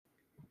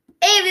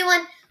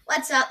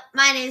What's up?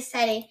 My name is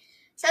Teddy.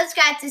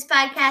 Subscribe to this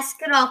podcast.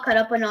 Get all caught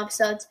up on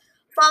episodes.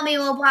 Follow me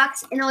on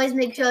Roblox and always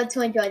make sure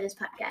to enjoy this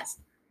podcast.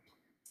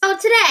 So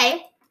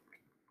today,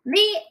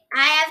 I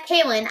have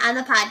Kaylin on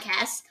the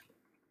podcast.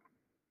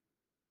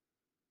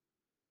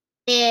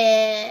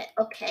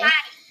 Okay.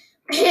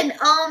 And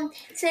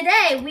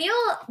today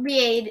we'll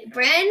made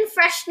brand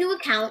fresh new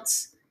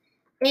accounts,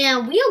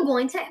 and we are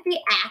going to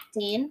be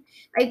acting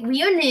like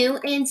we are new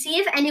and see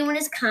if anyone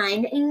is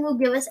kind and will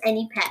give us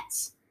any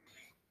pets.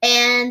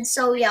 And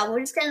so yeah, we're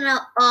just gonna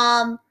like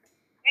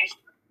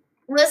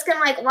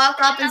walk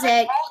up and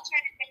say, Do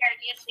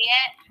you see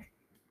it?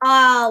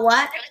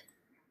 What?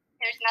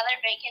 There's another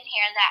bacon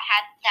here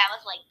that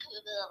was like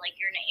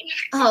your name.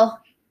 Oh,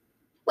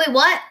 wait,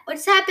 what? What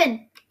just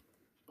happened?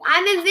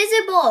 I'm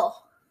invisible.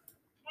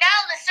 No,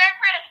 the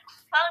server is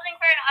closing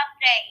for an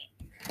update.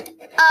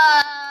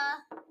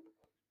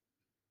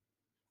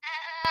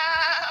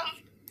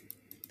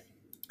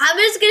 I'm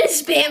just gonna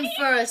spam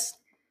first.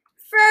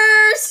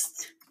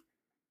 First.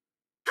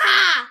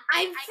 Ha!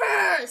 I'm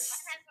first.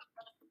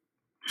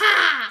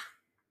 Ha!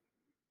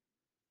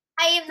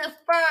 I am the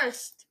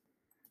first.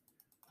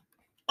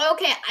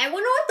 Okay, I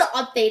wonder what the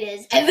update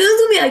is.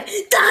 Everyone's gonna be like,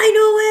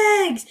 Dino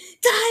eggs!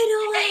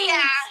 Dino eggs!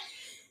 Yeah.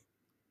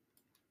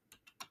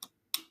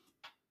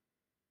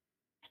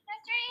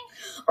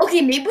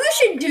 Okay, maybe we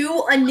should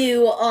do a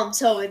new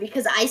server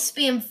because I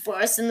spam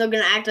first and they're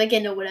gonna act like I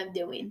know what I'm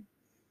doing.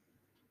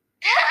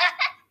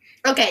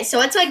 Okay, so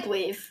let's like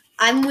leave.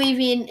 I'm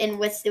leaving and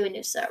let's do a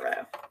new server.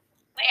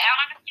 Wait, I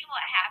want to see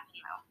what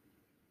happened though.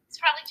 It's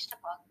probably just a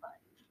bug,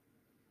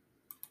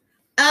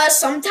 but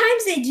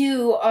sometimes they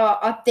do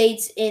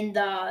updates in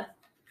the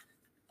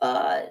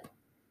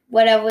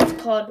whatever it's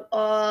called,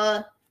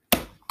 the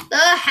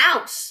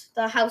house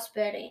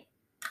building.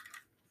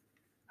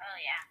 Oh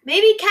yeah.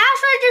 Maybe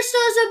cash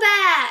registers are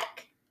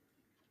back.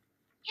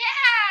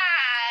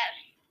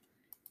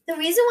 Yeah. The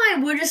reason why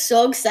we're just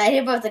so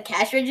excited about the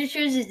cash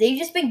registers is they've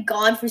just been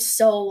gone for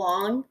so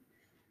long.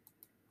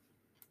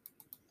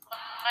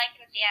 I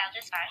can see I'll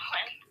just find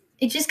one.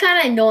 It's just kind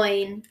of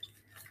annoying.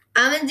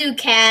 I'm gonna do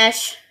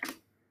cash.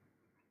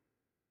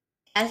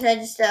 Cash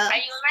register. Are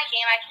you in my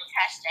game? I can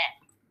test it.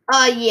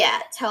 Yeah,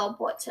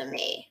 teleport to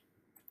me.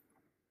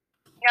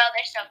 No,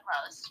 they're so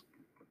close.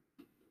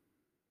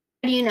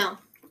 How do you know?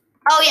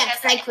 Oh yeah,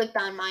 because I Okay. clicked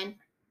on mine.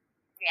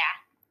 Yeah.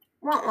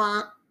 Wah.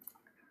 Okay.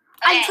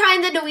 I'm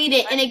trying to delete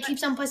it and it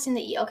keeps on pressing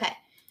the E. Okay.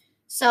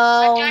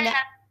 So Let's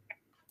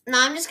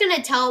now I'm just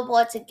gonna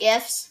teleport to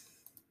gifts.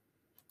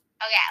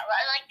 Okay,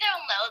 like they'll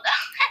know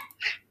though.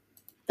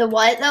 The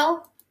what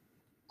though?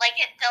 Like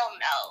they'll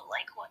know.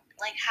 Like what?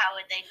 Like how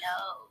would they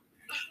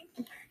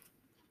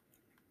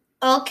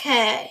know?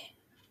 Okay.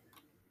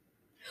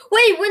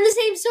 Wait, we're in the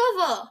same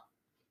server.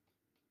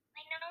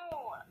 I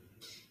know.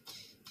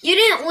 You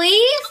didn't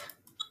leave?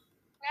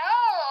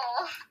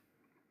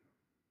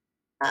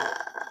 No.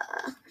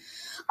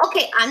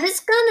 Okay, I'm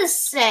just gonna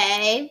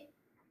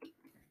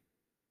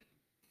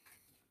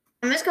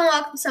walk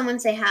up to someone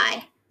and say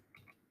hi.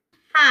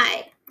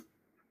 Hi.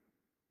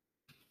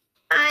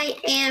 I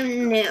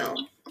am new. How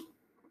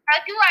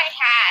do I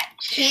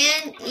hatch?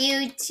 Can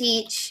you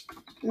teach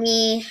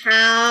me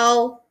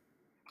how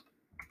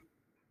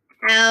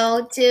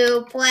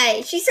to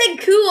play? She said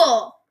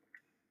cool.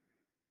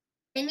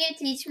 Can you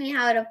teach me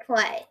how to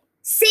play?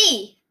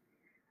 C.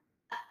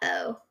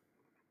 Uh-oh.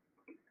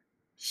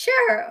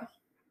 Sure.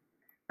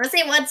 Let's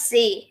see, what's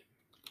C?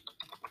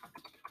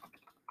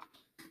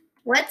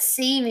 What's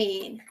C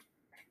mean?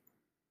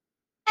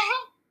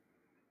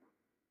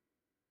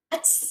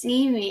 What's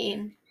C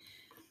mean?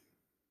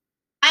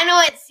 I know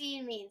what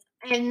C means.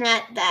 I'm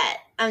not that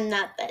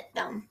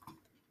dumb.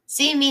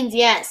 C means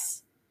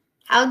yes.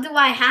 How do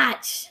I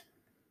hatch?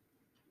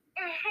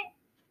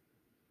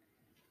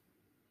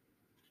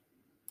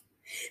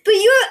 But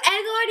your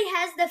egg already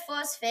has the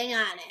first thing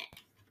on it.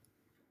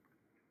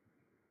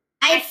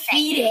 I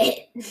feed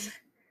it.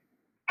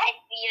 I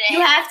feed it.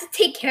 You have to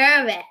take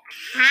care of it.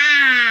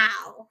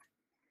 How?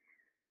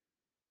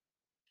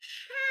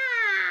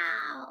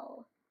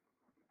 How?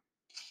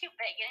 Shoot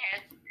bacon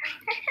hairs.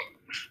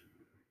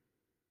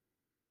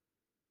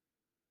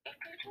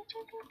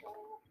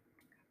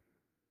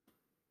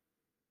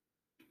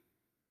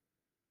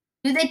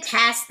 Do the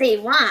task they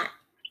want.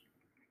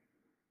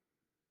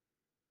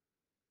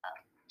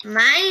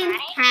 Mine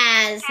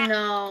has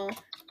no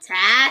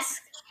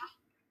task.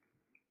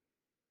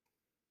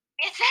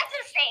 Is that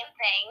the same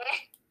thing?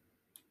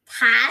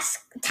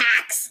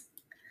 Tax.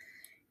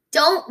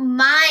 Don't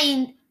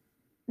mind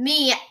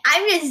me.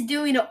 I'm just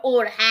doing an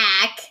old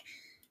hack.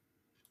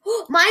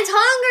 Mine's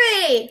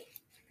hungry.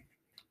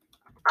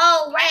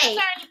 Oh, wait.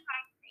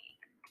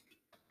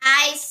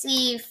 I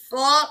see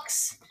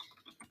forks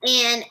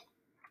and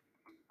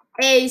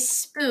a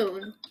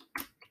spoon.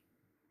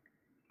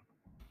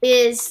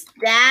 Is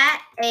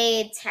that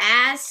a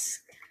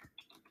task?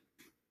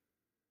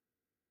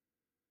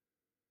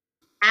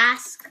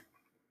 Ask.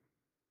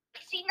 I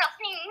see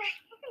nothing.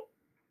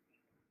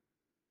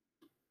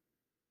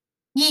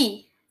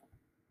 Ye.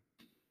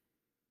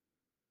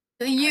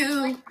 Do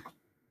you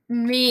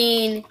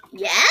mean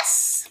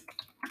yes?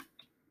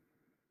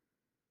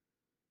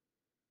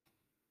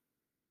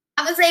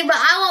 I'm gonna say, but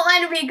I want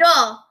mine to be a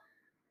girl.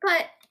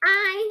 But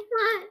I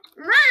want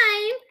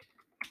mine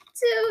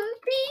to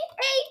be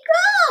a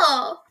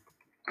girl.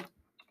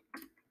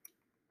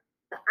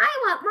 But I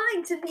want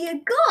mine to be a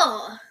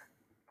girl.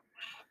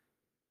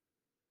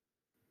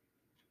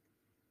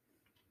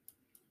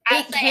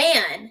 It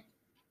can.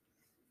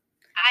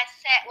 I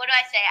said, what do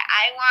I say?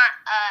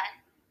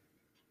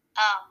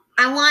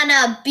 I want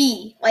a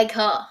bee like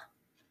her.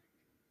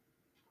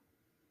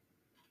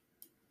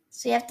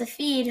 So you have to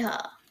feed her.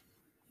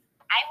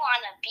 I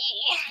want a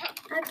bee.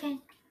 Okay.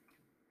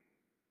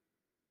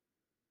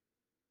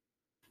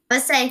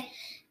 Let's say,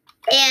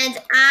 and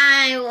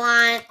I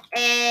want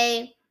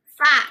a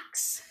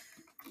fox.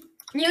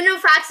 You know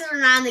foxes are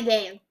not in the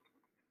game.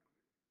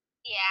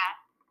 Yeah.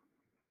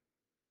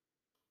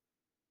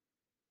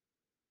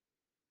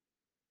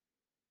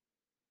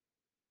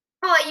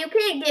 Oh, you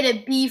can't get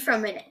a bee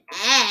from an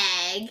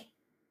egg.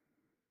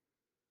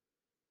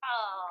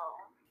 Oh,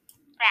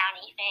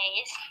 brownie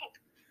face.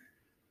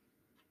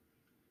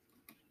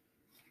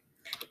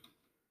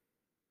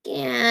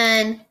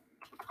 Can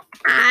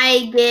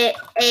I get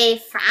a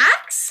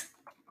fox?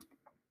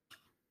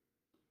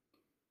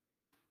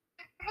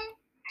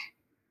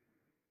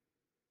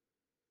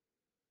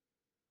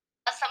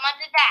 Someone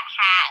did that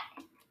hat.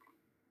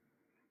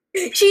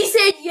 She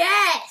said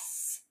yes.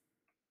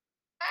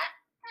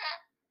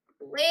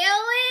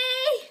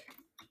 Really?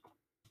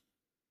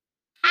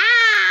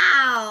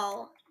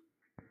 How?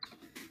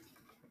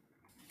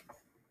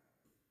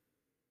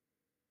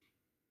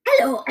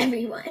 Hello,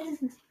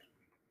 everyone.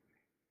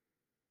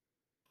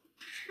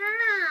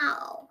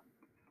 How?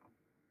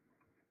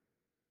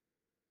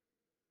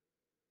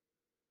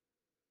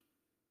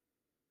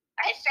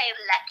 I say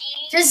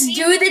lucky. Just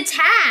do the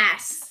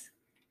task.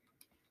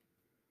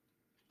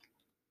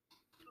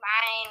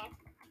 Mine.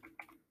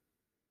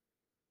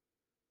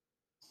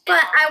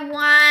 But I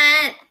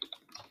want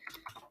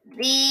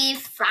the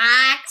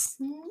fox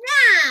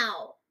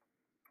now.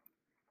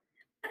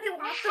 I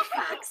want the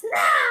fox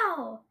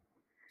now.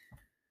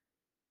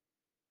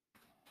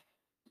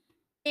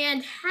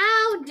 And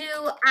how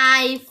do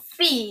I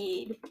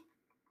feed?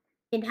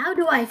 And how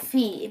do I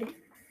feed?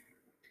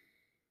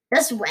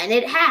 Just when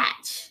it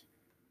hatch.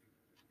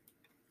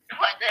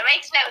 What? That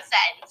makes no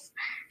sense.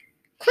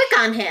 Click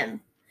on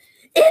him.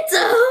 It's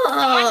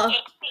a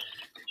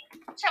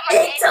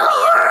It's a a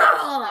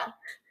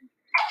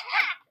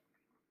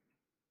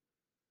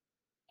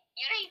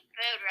You need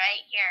food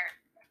right here.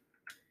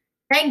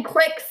 Then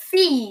click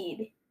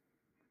feed.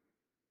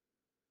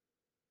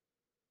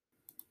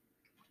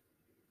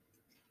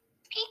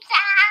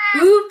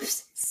 Pizza.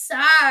 Oops,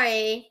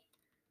 sorry.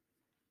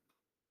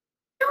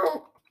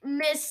 Don't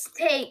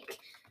mistake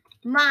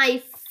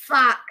my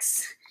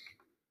fox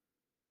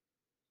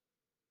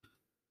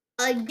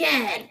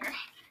again.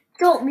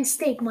 Don't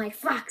mistake my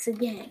fox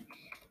again.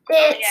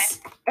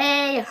 It's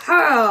a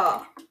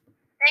her.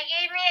 They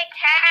gave me a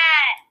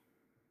cat.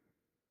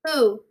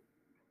 Who?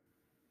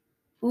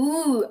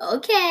 Ooh,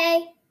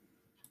 okay.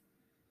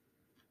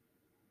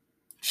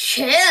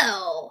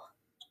 Chill.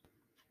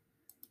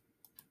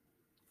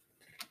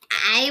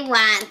 I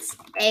want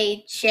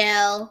a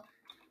chill.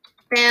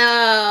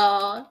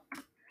 No.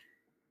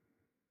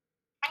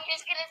 I'm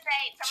just gonna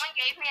say someone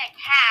gave me a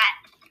cat.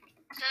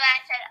 So then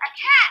I said, a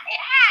cat, it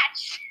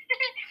hatched.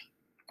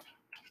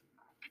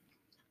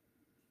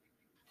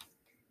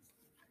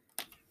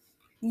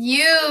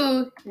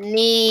 You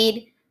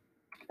need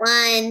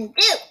one,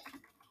 two.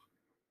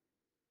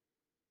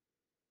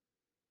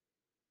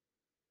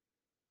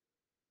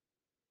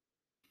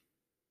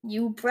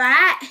 You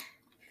brat.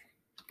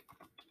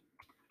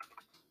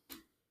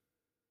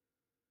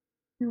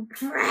 You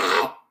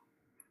brat.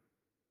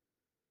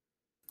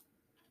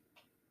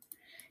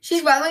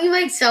 She's probably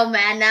like so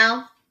mad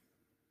now.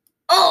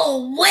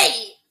 Oh,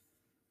 wait.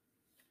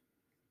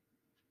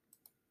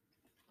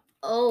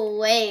 Oh,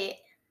 wait.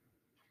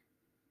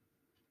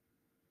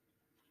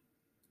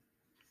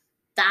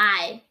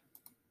 Die.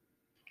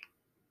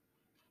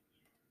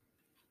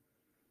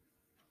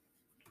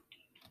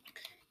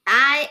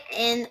 Die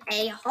in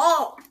a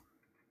hole.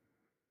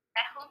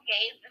 That who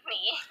gave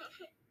me.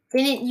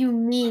 Didn't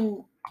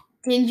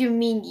you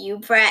mean you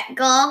brat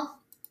girl?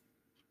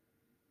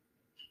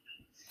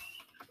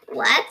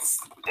 What's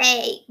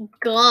a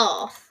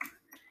girl?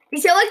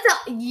 You sound like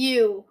the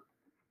you.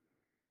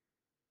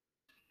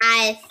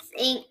 I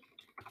think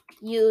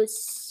you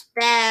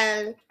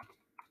spelled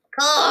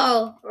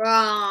girl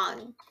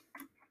wrong.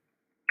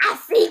 I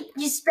think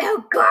you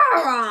spelled girl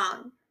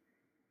wrong.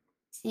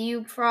 So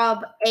you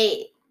prob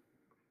 8.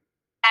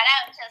 Shout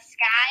out to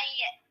Sky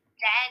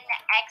Den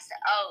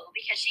XO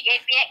because she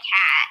gave me a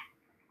cat.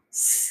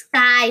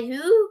 Sky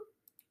who?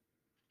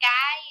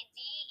 Sky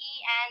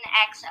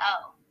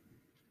DENXO.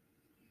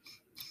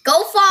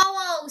 Go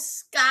follow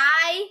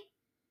Sky.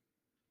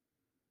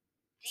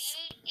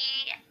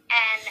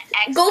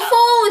 DENXO. Go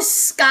follow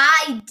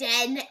Sky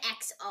Den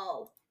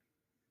XO.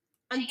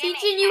 I'm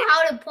teaching you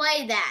how to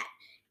play that.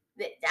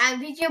 I'm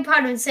teaching you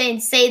part of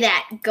saying, say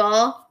that,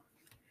 girl.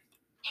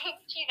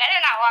 You better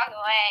not walk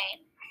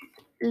away.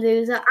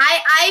 Loser.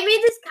 I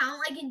made this count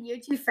like in year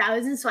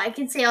 2000, so I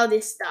can say all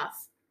this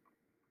stuff.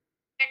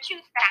 You're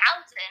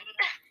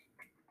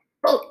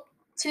 2000. Oh,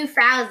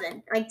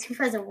 2000. Like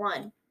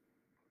 2001.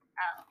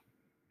 Oh.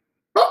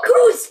 Look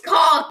who's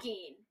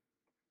talking.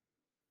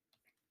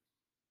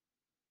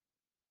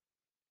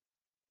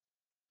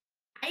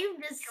 I'm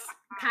just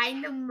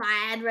kind of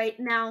mad right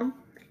now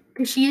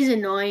because she's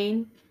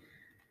annoying.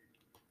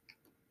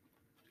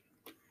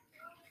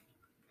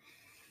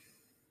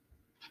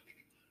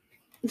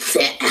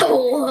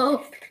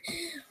 Hello.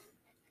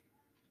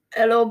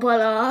 Hello,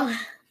 Paula.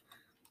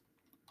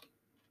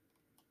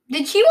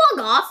 Did she walk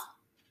off?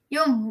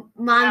 Your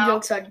mom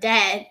jokes are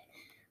dead.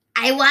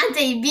 I want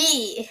a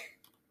bee.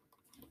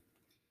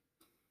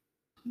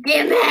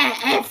 Give me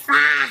a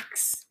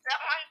fox.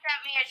 Someone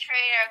sent me a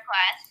trade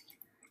request.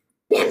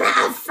 Give me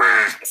a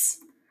fox.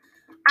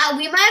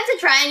 We might have to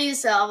try a new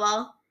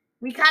server.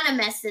 We kind of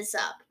messed this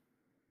up.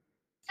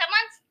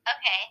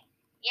 Okay.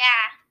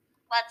 Yeah.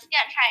 Let's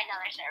try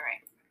another server.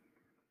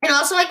 And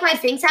also, like, my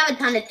things have a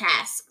ton of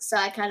tasks, so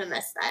I kind of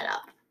messed that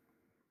up.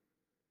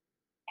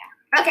 Yeah.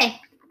 Okay.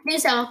 New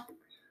server.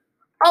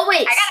 Oh, wait.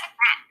 I got a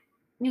cat.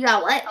 You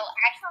got what? Oh,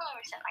 I accidentally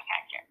reset my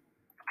character.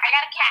 I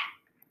got a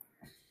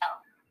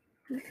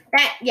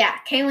cat. Yeah,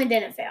 Kaylin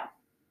didn't fail.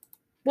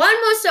 One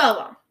more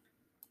solo.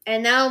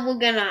 And now we're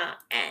gonna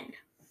end.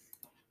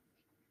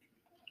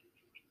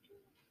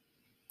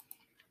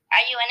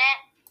 Are you in it?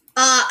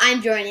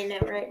 I'm joining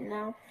it right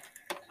now.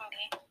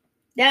 Okay.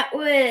 That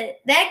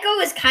girl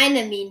was kind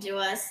of mean to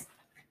us.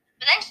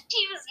 But then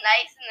she was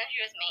nice and then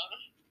she was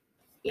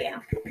Yeah.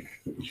 mean.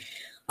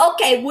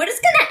 Okay, we're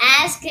just gonna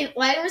ask him.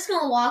 We're just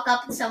gonna walk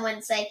up to someone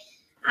and say,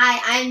 "Hi,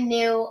 I'm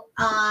new.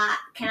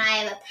 Can I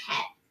have a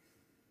pet?"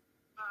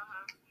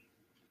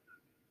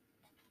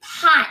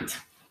 Hot.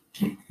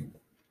 Okay.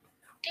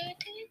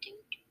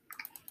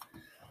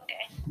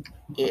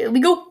 Here we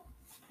go.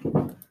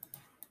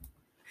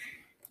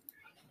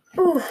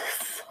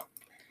 Oof.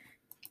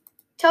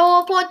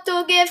 Teleport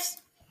to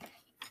gifts.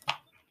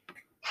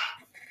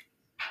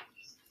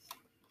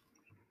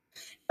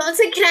 Someone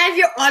said, "Can I have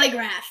your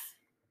autograph?"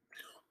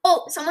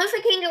 Oh, someone for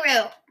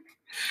Kangaroo.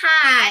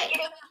 Hi.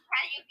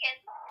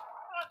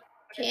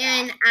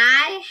 Can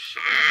I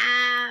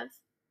have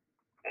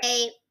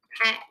a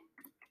pet?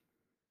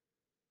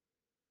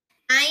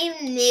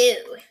 I'm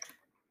new.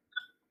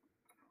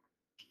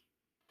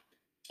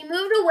 She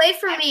moved away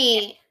from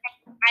me.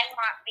 I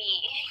want B.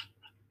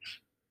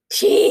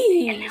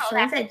 Cheese.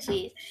 Someone said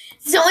cheese.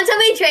 Someone told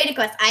me a trade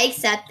request. I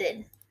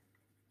accepted.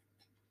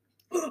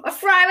 A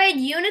fry-red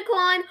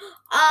unicorn.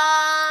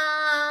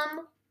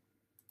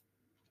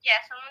 Yeah,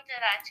 someone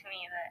did that to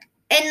me, but.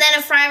 And then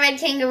a fry-red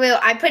kangaroo.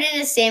 I put in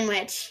a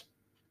sandwich.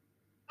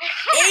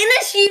 And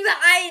a Shiba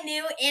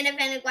Inu and a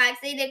Fennec Wax.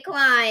 They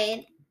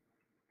declined.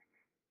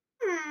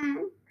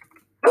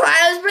 Well,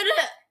 I was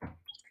gonna.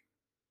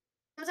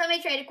 Someone told me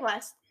a trade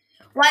request.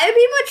 Why are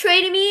people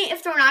trading me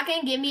if they're not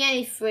gonna give me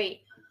any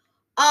free?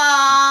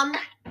 I'm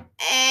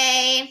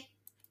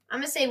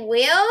gonna say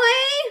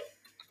really?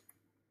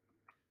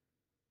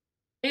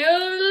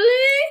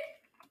 Really?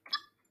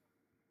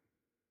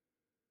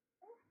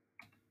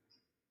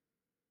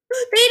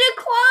 They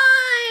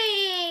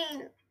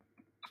decline.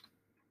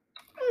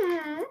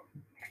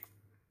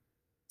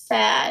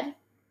 Sad.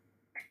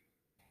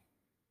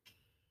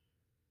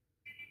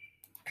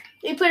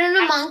 We put in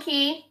a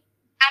monkey.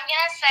 I'm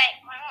gonna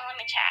say, let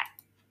me chat.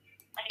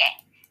 Okay.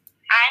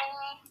 I'm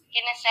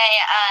gonna say,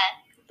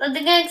 Are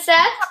they gonna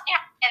accept?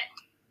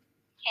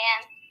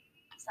 Can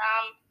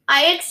some.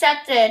 I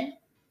accepted.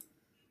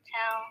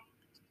 Tell.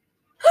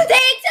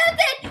 They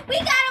accepted! We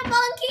got a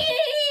monkey!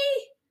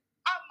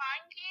 A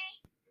monkey?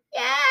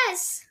 Yes.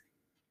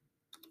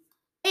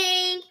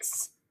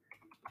 Thanks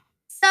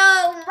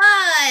so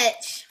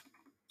much.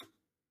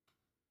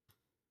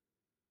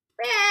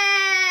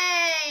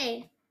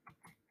 Yay!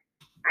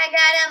 I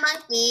got a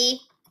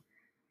monkey.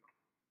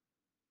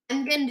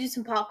 I'm gonna do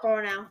some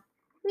parkour now.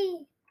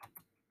 Whee.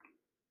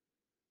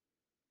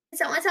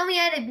 Someone tell me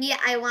how to be.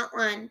 I want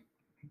one.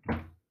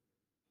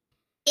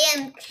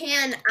 And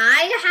can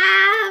I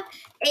have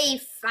a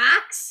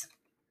fox?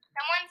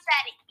 Someone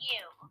said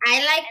you. I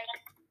like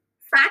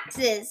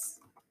foxes.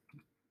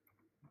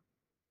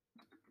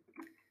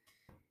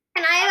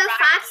 Can I have a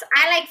fox?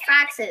 I like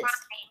foxes.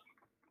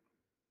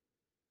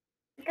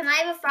 Can I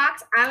have a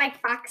fox? I like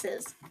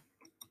foxes.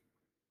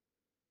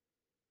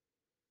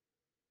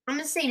 I'm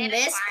gonna say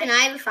miss. Can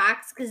I have a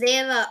fox? Because they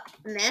have a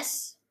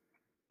miss.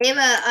 They have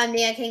a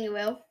Mia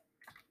Kangaroo.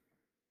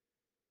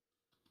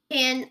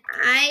 Can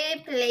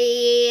I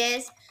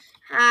please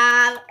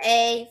have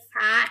a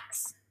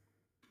fox?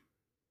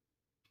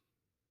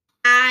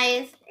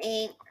 I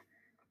think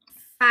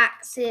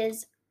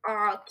foxes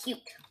are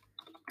cute.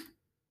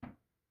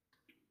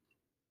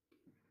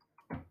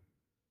 I'm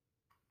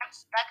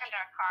stuck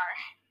under a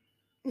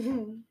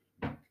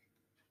car.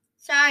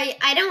 Sorry,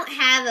 I don't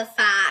have a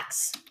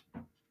fox.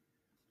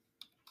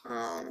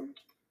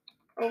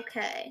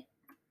 Okay.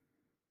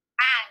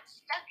 I'm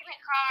stuck in a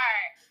car.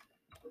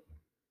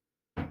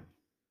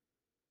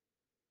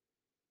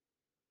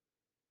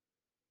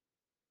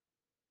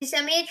 He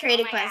sent me a trade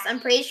Oh my request. gosh. I'm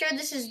pretty sure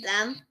this is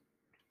them.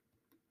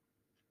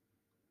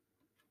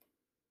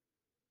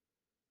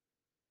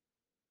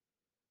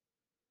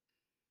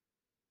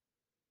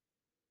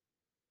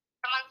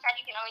 Someone said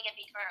you can only get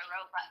beat for a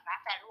robot. And I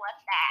said,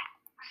 what's that?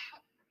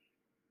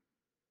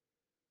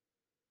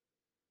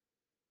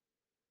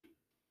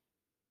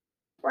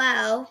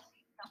 Well,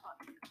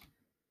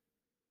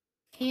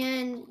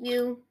 can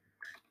you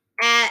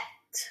at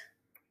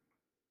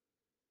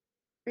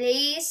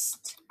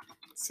least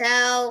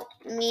tell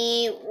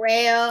me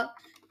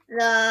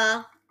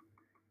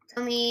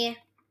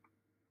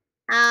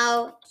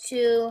how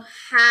to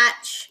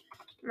hatch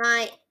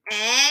my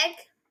egg?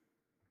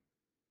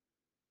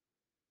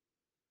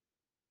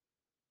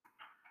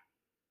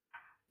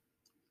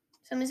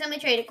 Someone sent me a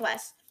trade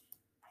request.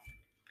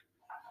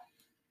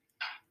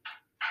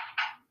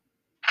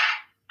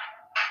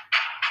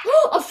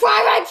 A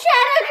fried red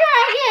shadow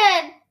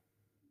dragon!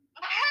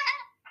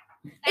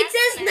 It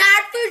says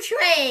not for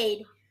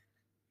trade.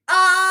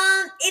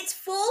 It's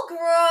full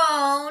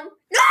grown. No,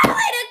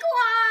 it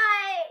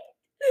quiet.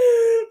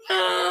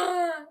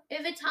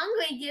 If it's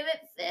hungry, give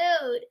it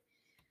food.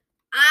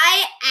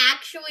 I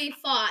actually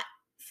fought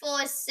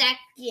for a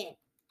second.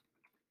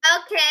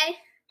 Okay.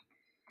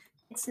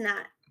 It's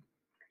not.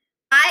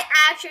 I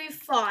actually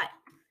fought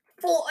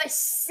for a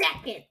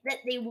second that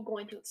they were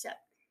going to accept.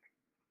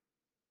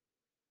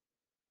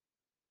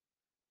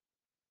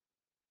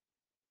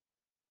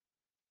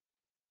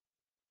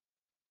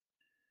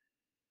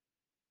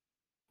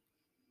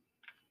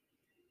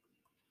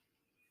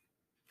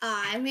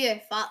 I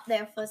really fought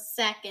there for a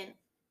second.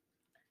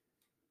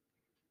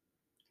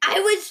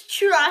 I was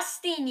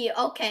trusting you.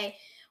 Okay.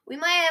 We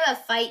might have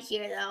a fight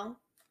here, though.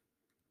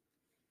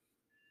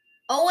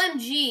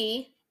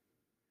 OMG.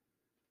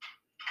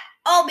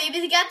 Oh, maybe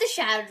they got the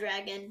Shadow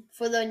Dragon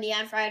for the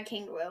Neon Fried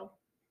Kangaroo.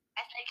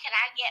 Can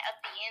I get a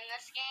bee in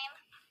this game?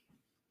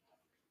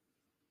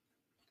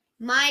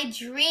 My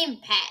dream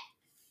pet.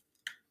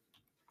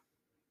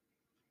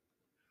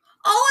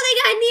 Oh, they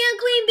got Neon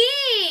Queen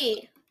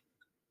Bee.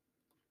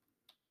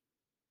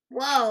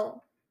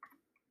 Whoa.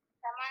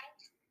 Someone?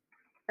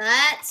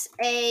 That's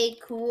a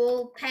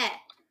cool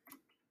pet.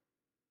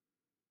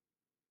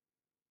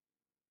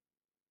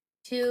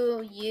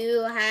 Do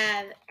you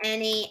have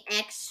any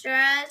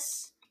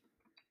extras?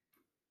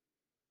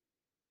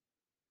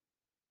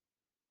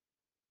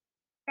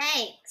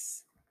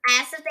 Thanks. I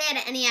asked if they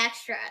had any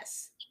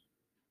extras.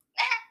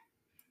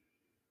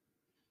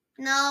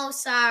 No,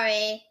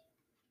 sorry.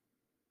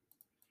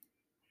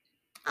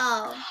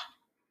 Oh.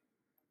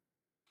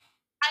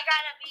 I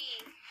got a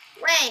bee.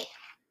 Wait.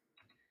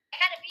 I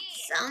got a bee.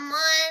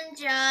 Someone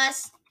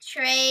just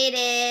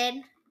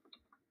traded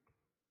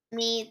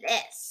me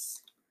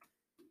this.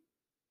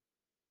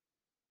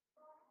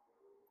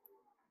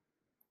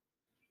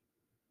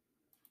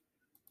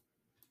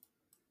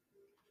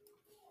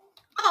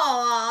 Aww.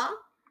 I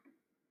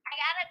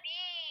got a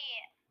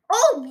bee.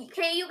 Oh,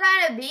 okay, you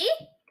got a bee?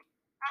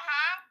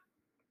 Uh-huh.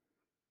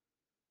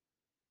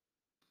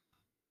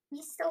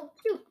 He's so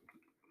cute.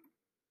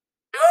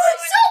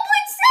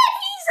 Someone said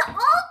he's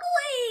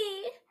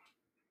ugly.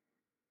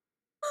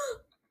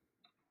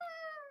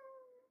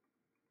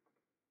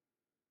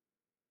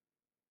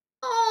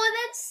 Oh,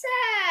 that's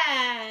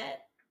sad.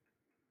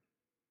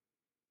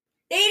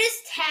 They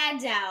just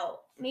tagged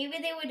out. Maybe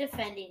they were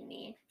defending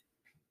me.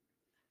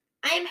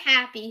 I am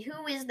happy.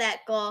 Who is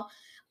that girl?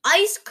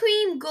 Ice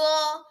Cream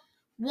Girl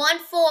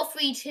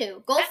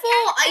 1432. Go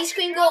follow Ice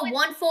Cream Girl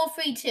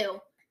 1432. I'm trying to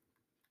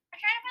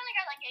find the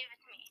girl that gave it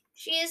to me.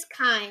 She is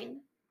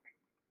kind.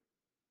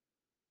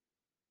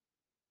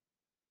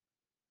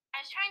 I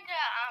was trying to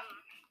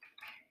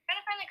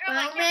find the girl, but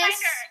I can't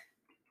find her.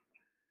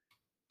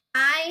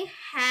 I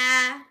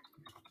have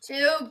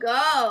to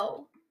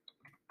go.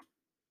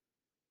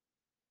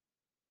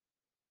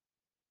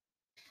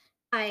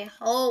 I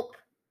hope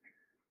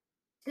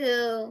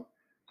to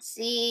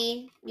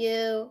see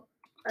you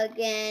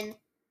again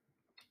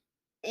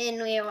in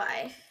real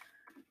life.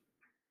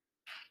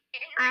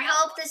 I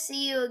hope to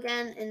see you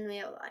again in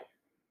real life.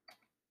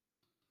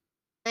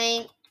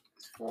 Thanks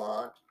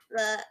for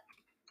the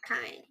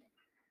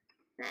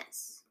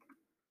kindness.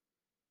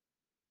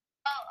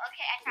 Oh,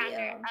 okay, I found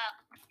her.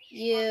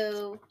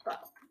 You go.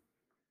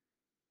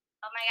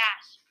 Oh my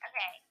gosh.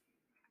 Okay.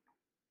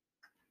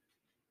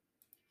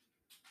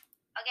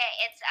 Okay,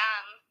 it's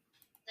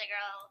the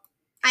girl.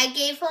 I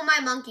gave her my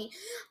monkey.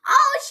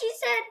 Oh, she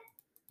said,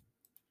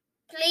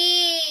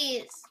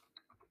 please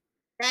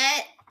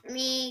let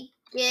me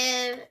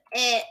give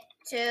it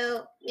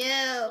to you.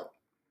 Shout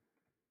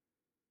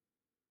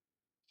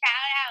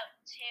out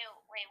to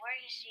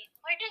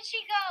where did she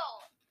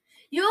go?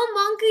 Your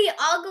monkey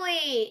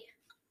ugly.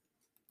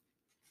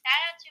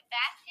 Shout out to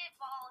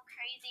Basketball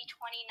Crazy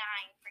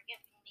 29 for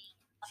giving me.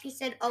 She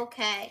said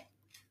okay.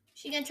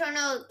 She can turn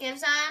her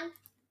gifts on.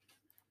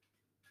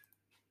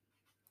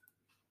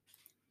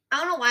 I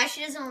don't know why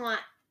she doesn't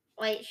want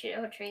white shit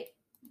trait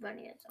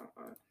bunny. I don't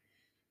know.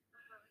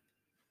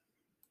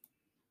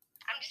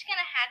 I'm just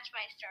gonna hatch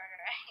my starter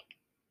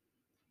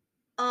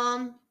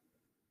egg.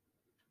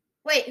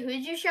 Wait, who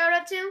did you shout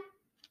out to?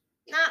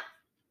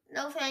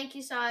 No, thank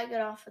you. Sorry, I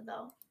got off it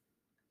though.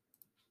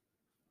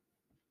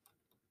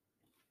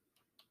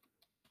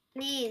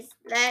 Please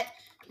let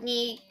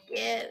me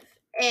give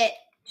it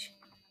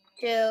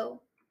to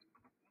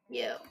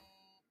you.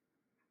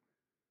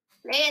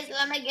 Please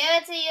let me give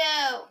it to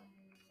you.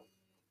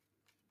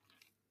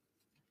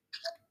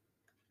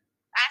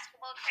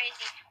 Basketball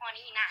Crazy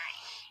 29.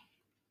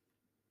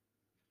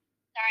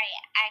 Sorry,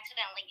 I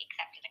accidentally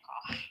accepted a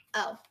call.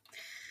 Oh.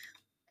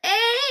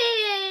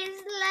 Please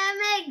let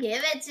me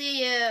give it to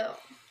you.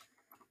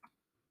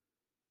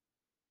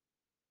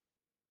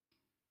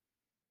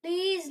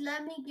 Please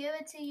let me give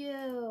it to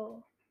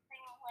you.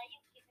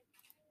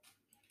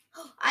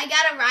 I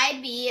got a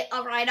ride bee,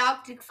 a ride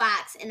Arctic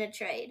fox in a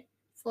trade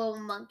for a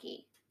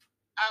monkey.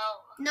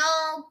 Oh.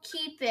 No,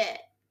 keep it.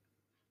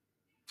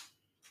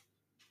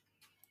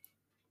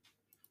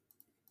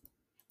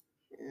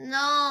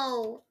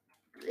 No,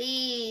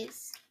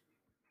 please.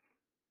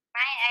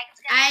 My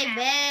egg's I gonna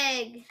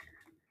beg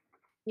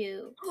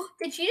you.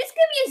 Did she just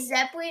give me a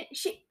Zeppelin?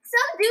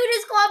 Some dude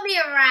just called me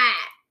a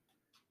rat.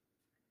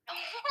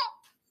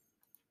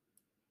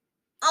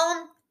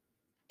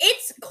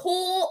 It's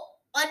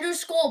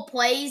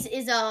cool_plays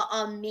is a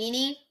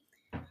meanie.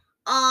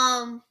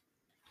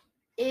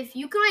 If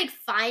you can like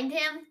find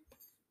him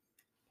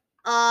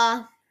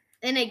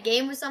in a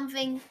game or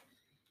something,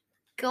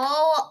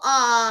 go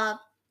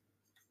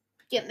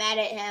get mad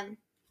at him.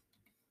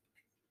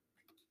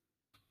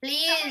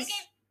 Please.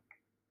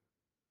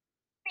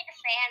 Make a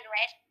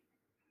sandwich.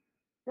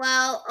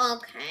 Well,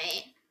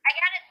 okay. I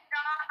got a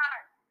star.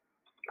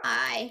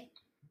 Bye.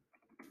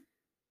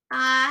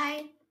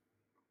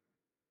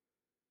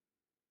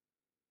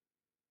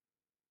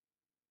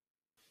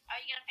 Are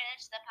you gonna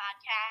finish the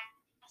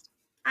podcast?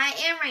 I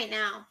am right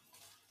now.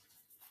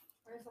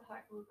 Where's the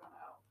hot glue gun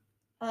out?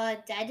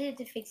 Dad did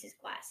to fix his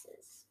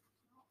glasses.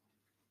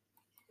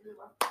 We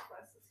left the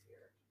glasses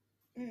here.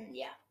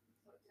 Yeah.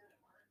 So it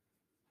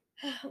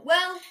didn't work.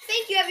 Well,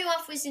 thank you everyone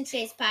for listening to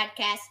today's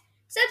podcast.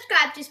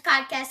 Subscribe to this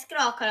podcast. Get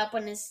all caught up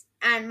on this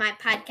and my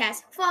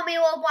podcast. Follow me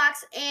on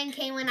Roblox and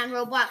Kaylin on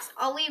Roblox.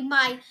 I'll leave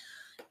my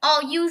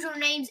all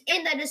usernames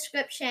in the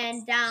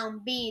description down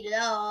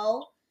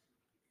below.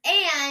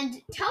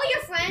 And tell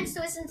your friends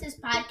to listen to this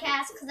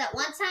podcast because at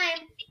one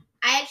time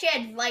I actually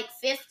had like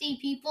 50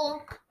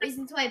 people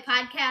listen to my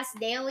podcast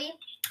daily.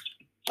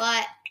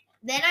 But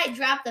then I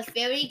dropped the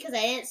 30 because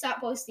I didn't start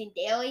posting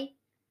daily.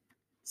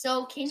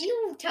 So can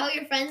you tell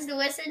your friends to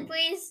listen,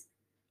 please?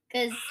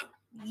 Because,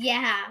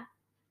 yeah,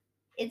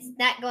 it's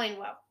not going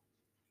well.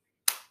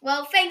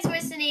 Well, thanks for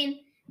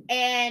listening.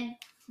 And,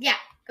 yeah,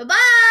 goodbye!